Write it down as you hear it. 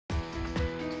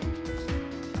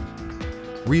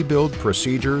Rebuild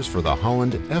procedures for the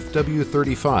HOLLAND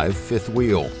FW35 fifth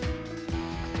wheel.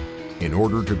 In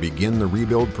order to begin the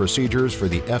rebuild procedures for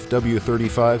the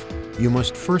FW35, you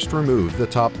must first remove the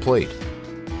top plate.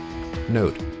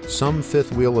 Note, some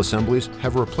fifth wheel assemblies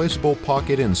have replaceable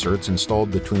pocket inserts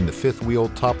installed between the fifth wheel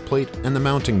top plate and the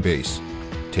mounting base.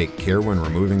 Take care when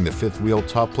removing the fifth wheel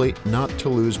top plate not to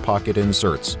lose pocket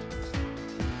inserts.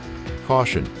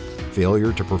 Caution: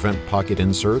 failure to prevent pocket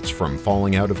inserts from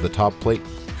falling out of the top plate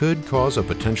could cause a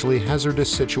potentially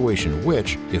hazardous situation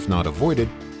which, if not avoided,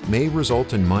 may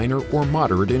result in minor or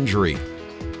moderate injury.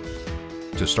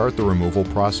 To start the removal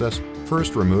process,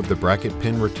 first remove the bracket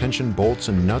pin retention bolts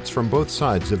and nuts from both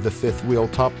sides of the fifth wheel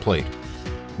top plate.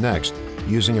 Next,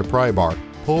 using a pry bar,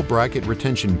 pull bracket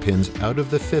retention pins out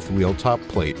of the fifth wheel top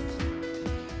plate.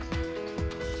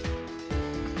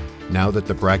 Now that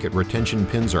the bracket retention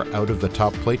pins are out of the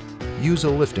top plate, use a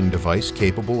lifting device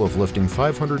capable of lifting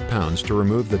 500 pounds to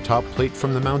remove the top plate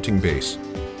from the mounting base.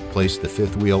 Place the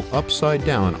fifth wheel upside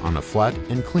down on a flat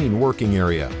and clean working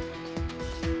area.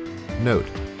 Note: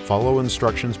 follow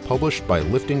instructions published by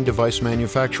lifting device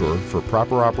manufacturer for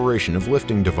proper operation of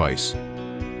lifting device.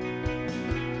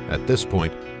 At this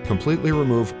point, completely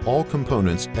remove all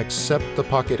components except the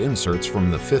pocket inserts from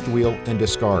the fifth wheel and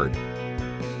discard.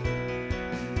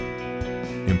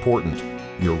 Important: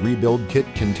 your rebuild kit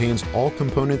contains all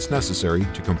components necessary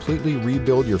to completely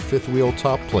rebuild your fifth wheel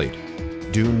top plate.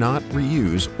 Do not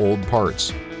reuse old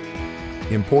parts.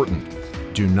 Important: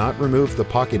 do not remove the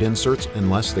pocket inserts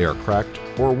unless they are cracked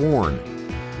or worn.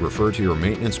 Refer to your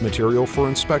maintenance material for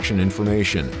inspection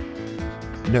information.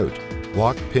 Note: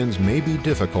 lock pins may be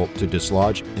difficult to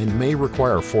dislodge and may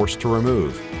require force to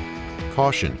remove.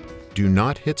 Caution: do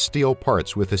not hit steel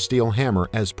parts with a steel hammer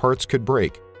as parts could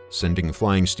break, sending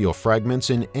flying steel fragments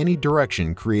in any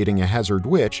direction, creating a hazard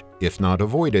which, if not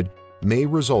avoided, may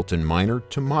result in minor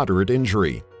to moderate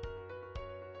injury.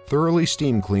 Thoroughly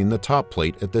steam clean the top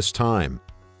plate at this time.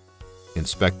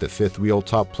 Inspect the fifth wheel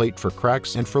top plate for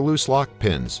cracks and for loose lock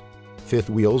pins. Fifth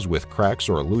wheels with cracks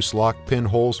or loose lock pin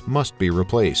holes must be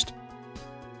replaced.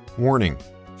 Warning: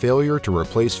 failure to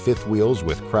replace fifth wheels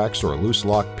with cracks or loose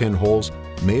lock pin holes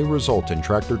may result in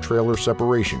tractor-trailer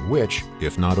separation which,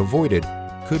 if not avoided,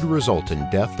 could result in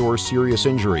death or serious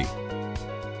injury.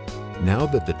 Now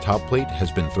that the top plate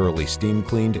has been thoroughly steam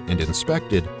cleaned and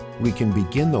inspected, we can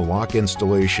begin the lock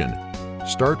installation.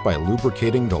 Start by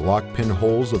lubricating the lock pin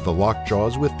holes of the lock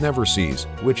jaws with Never-Seez,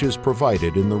 which is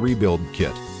provided in the rebuild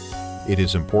kit. It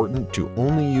is important to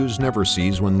only use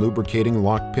Never-Seez when lubricating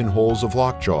lock pin holes of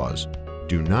lock jaws.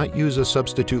 Do not use a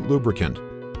substitute lubricant.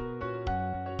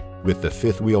 With the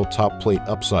fifth wheel top plate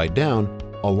upside down,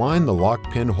 align the lock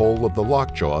pin hole of the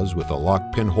lock jaws with the lock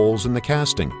pin holes in the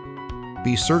casting.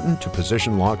 Be certain to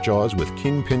position lock jaws with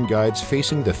kingpin guides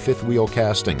facing the fifth wheel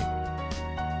casting.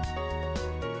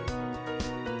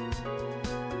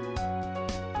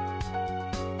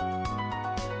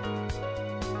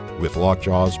 With lock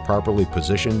jaws properly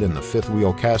positioned in the fifth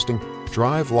wheel casting,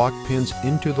 drive lock pins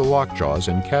into the lock jaws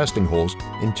and casting holes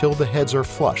until the heads are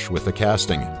flush with the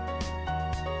casting.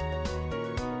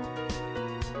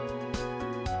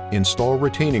 Install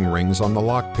retaining rings on the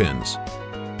lock pins.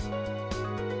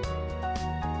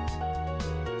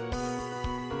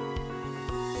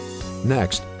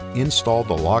 Next, install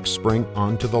the lock spring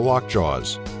onto the lock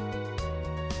jaws.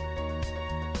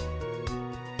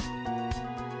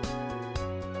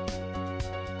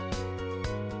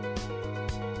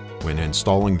 When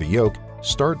installing the yoke,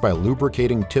 start by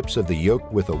lubricating tips of the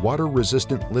yoke with a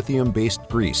water-resistant lithium-based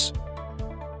grease.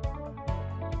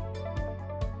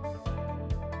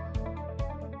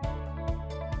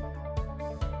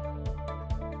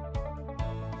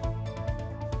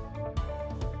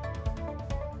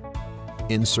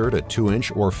 Insert a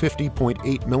 2-inch or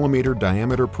 50.8 mm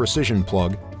diameter precision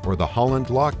plug or the HOLLAND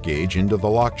lock gauge into the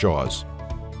lock jaws.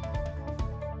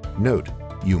 Note: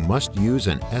 you must use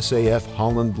an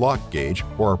SAF-HOLLAND lock gauge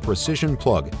or a precision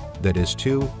plug that is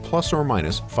 2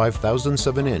 ± 5/1000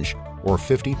 of an inch or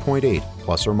 50.8 ±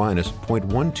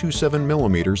 0.127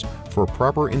 mm for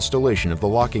proper installation of the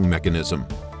locking mechanism.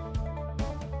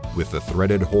 With the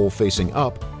threaded hole facing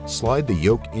up, slide the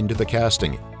yoke into the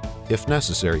casting. If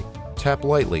necessary, tap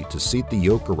lightly to seat the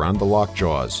yoke around the lock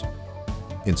jaws.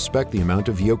 Inspect the amount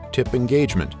of yoke tip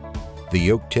engagement. The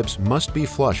yoke tips must be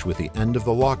flush with the end of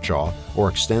the lock jaw or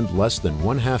extend less than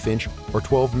 1/2 inch or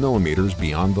 12 mm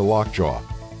beyond the lock jaw.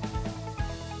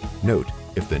 Note: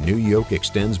 if the new yoke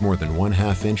extends more than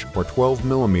 1/2 inch or 12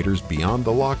 mm beyond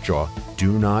the lock jaw,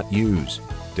 do not use.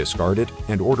 Discard it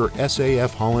and order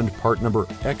SAF-HOLLAND part number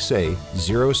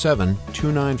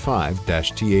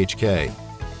XA07295-THK.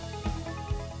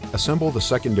 assemble the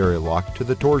secondary lock to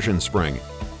the torsion spring.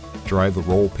 Drive the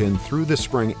roll pin through the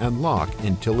spring and lock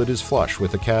until it is flush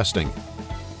with the casting.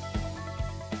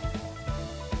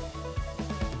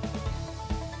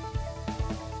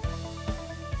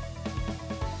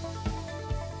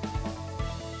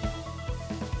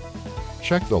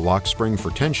 Check the lock spring for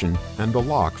tension and the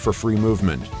lock for free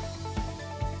movement.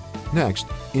 Next,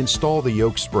 install the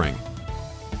yoke spring.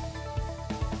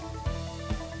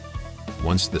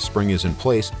 Once the spring is in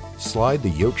place, slide the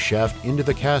yoke shaft into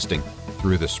the casting,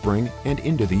 through the spring and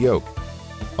into the yoke.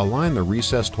 Align the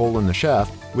recessed hole in the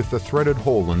shaft with the threaded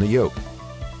hole in the yoke.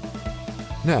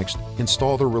 Next,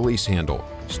 install the release handle.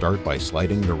 Start by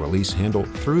sliding the release handle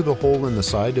through the hole in the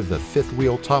side of the fifth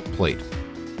wheel top plate.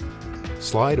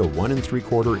 Slide a 1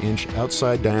 3/4 inch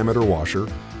outside diameter washer.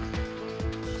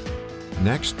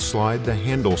 Next, slide the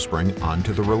handle spring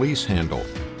onto the release handle.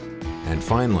 And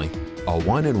finally, a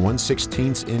 1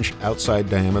 1/16 inch outside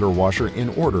diameter washer in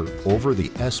order over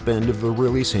the S-bend of the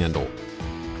release handle.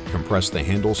 Compress the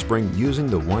handle spring using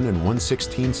the 1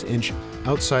 1/16 inch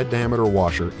outside diameter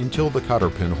washer until the cotter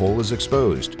pin hole is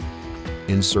exposed.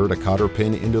 Insert a cotter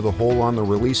pin into the hole on the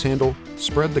release handle,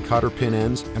 spread the cotter pin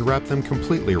ends, and wrap them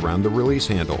completely around the release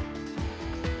handle.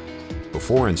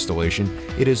 Before installation,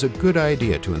 it is a good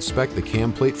idea to inspect the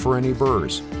cam plate for any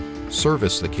burrs.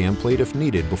 Service the cam plate if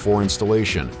needed before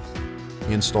installation.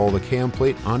 Install the cam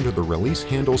plate onto the release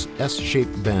handle's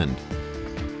S-shaped bend.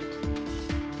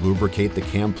 Lubricate the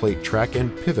cam plate track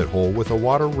and pivot hole with a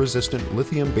water-resistant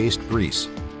lithium-based grease.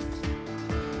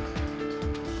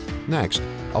 Next,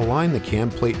 align the cam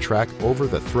plate track over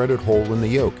the threaded hole in the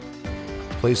yoke.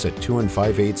 Place a 2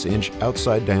 5/8 inch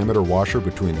outside diameter washer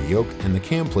between the yoke and the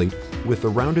cam plate with the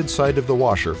rounded side of the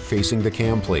washer facing the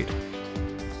cam plate.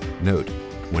 Note,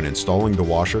 when installing the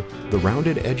washer, the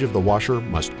rounded edge of the washer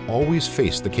must always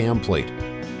face the cam plate.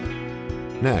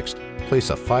 Next,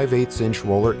 place a 5/8 inch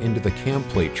roller into the cam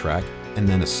plate track and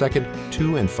then a second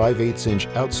 2 5/8 inch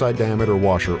outside diameter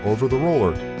washer over the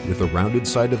roller with the rounded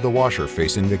side of the washer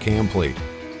facing the cam plate.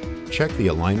 Check the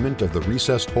alignment of the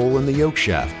recessed hole in the yoke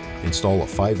shaft. Install a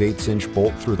 5/8 inch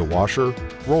bolt through the washer,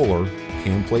 roller,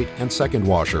 cam plate, and second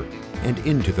washer, and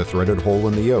into the threaded hole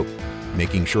in the yoke,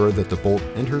 making sure that the bolt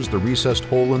enters the recessed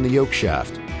hole in the yoke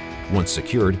shaft. Once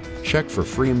secured, check for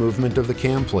free movement of the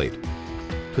cam plate.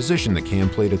 Position the cam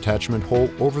plate attachment hole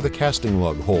over the casting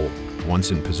lug hole.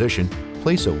 Once in position,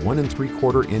 place a 1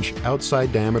 3/4 inch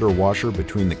outside diameter washer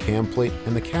between the cam plate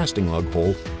and the casting lug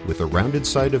hole with the rounded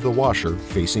side of the washer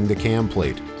facing the cam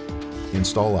plate.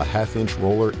 Install a 1/2 inch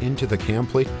roller into the cam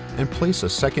plate and place a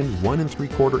second 1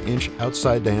 3/4 inch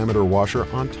outside diameter washer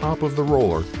on top of the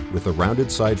roller with the rounded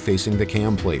side facing the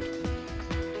cam plate.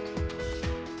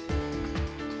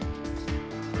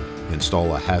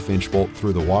 Install a 1/2 inch bolt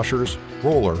through the washers,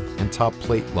 roller, and top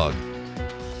plate lug.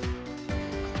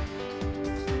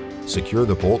 Secure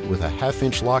the bolt with a 1/2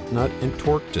 inch lock nut and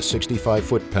torque to 65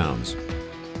 foot-pounds.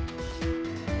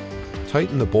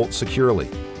 Tighten the bolt securely.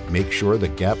 Make sure the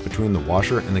gap between the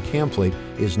washer and the cam plate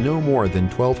is no more than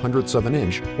 0.12 of an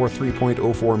inch or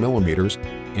 3.04 millimeters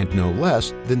and no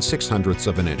less than 0.06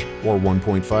 of an inch or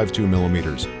 1.52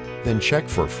 millimeters. Then check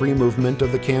for free movement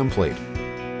of the cam plate.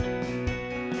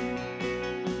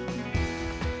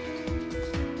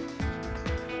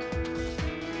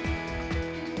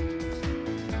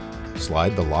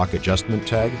 Slide the lock adjustment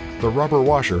tag, the rubber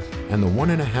washer, and the 1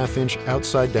 1/2 inch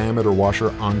outside diameter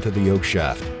washer onto the yoke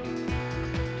shaft.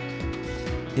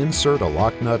 Insert a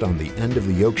lock nut on the end of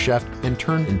the yoke shaft and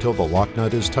turn until the lock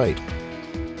nut is tight.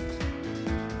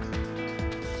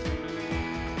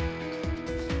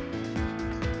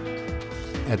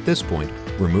 At this point,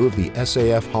 remove the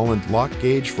SAF-HOLLAND lock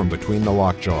gauge from between the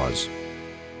lock jaws.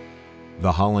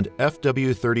 The HOLLAND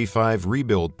FW35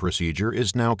 rebuild procedure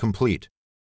is now complete.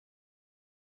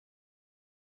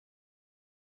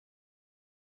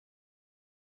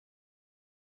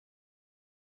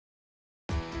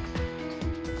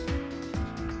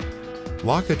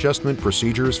 Lock adjustment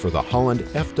procedures for the HOLLAND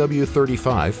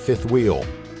FW35 fifth wheel.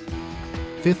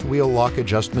 Fifth wheel lock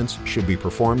adjustments should be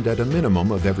performed at a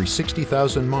minimum of every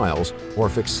 60,000 miles or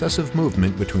if excessive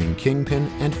movement between kingpin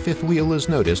and fifth wheel is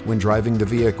noticed when driving the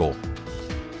vehicle.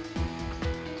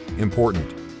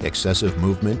 Important: excessive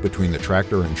movement between the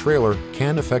tractor and trailer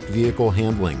can affect vehicle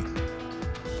handling.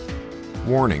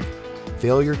 Warning: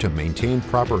 failure to maintain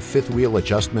proper fifth wheel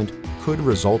adjustment could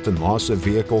result in loss of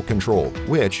vehicle control,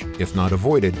 which, if not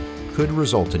avoided, could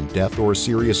result in death or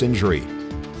serious injury.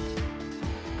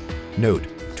 Note: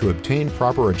 to obtain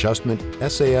proper adjustment,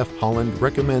 SAF-HOLLAND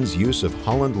recommends use of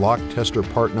HOLLAND Lock Tester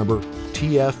part number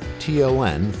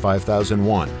TF-TLN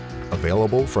 5001.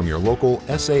 available from your local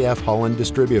SAF-HOLLAND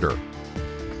distributor.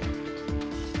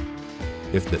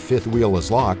 If the fifth wheel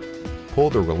is locked, pull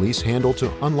the release handle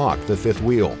to unlock the fifth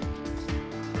wheel.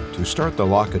 To start the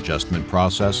lock adjustment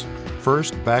process,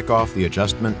 first back off the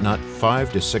adjustment nut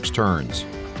 5 to 6 turns.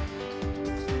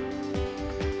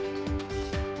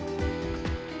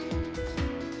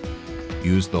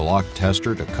 Use the lock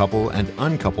tester to couple and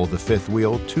uncouple the fifth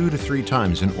wheel 2 to 3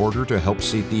 times in order to help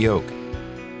seat the yoke.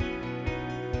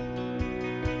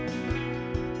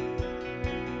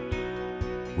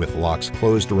 With locks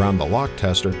closed around the lock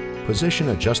tester, position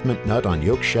adjustment nut on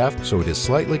yoke shaft so it is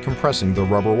slightly compressing the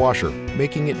rubber washer,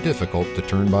 making it difficult to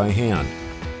turn by hand.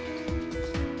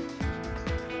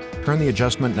 Turn the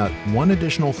adjustment nut 1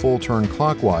 additional full turn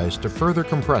clockwise to further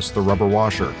compress the rubber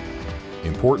washer.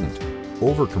 Important: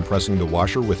 over-compressing the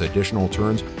washer with additional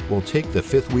turns will take the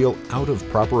fifth wheel out of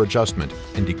proper adjustment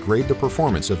and degrade the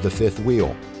performance of the fifth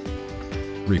wheel.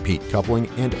 Repeat coupling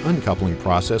and uncoupling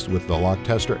process with the lock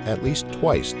tester at least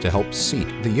twice to help seat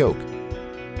the yoke.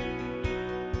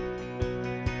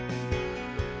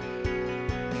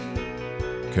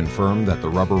 Confirm that the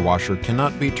rubber washer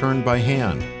cannot be turned by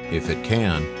hand. If it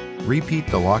can, repeat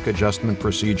the lock adjustment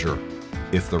procedure.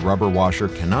 If the rubber washer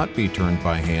cannot be turned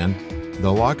by hand,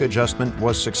 the lock adjustment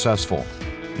was successful.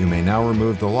 You may now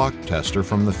remove the lock tester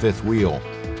from the fifth wheel.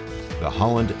 The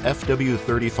HOLLAND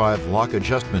FW35 lock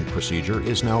adjustment procedure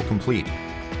is now complete.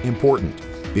 Important: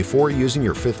 before using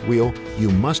your fifth wheel, you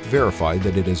must verify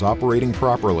that it is operating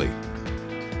properly.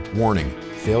 Warning: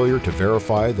 failure to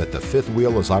verify that the fifth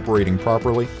wheel is operating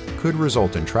properly could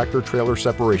result in tractor-trailer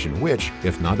separation which,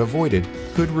 if not avoided,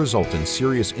 could result in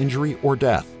serious injury or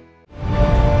death.